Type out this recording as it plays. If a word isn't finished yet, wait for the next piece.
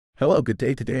Hello, good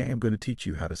day. Today I'm going to teach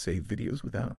you how to save videos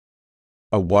without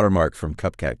a watermark from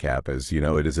CapCut. As you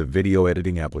know, it is a video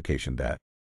editing application that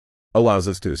allows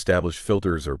us to establish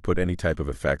filters or put any type of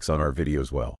effects on our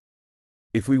videos well.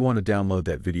 If we want to download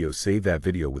that video, save that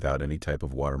video without any type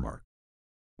of watermark,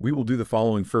 we will do the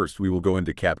following. First, we will go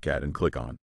into CapCut and click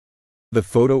on the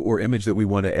photo or image that we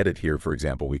want to edit here. For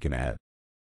example, we can add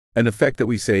an effect that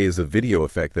we say is a video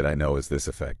effect that I know is this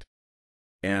effect.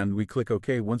 And we click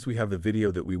OK. Once we have the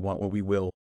video that we want, what we will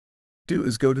do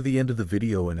is go to the end of the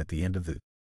video, and at the end of the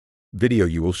video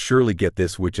you will surely get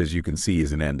this, which as you can see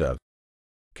is an end of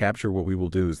capture. What we will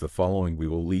do is the following. We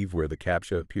will leave where the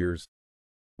captcha appears.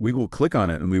 We will click on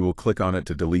it, and we will click on it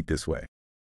to delete this way.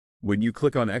 When you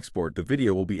click on export, the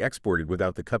video will be exported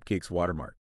without the cupcake's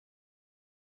watermark.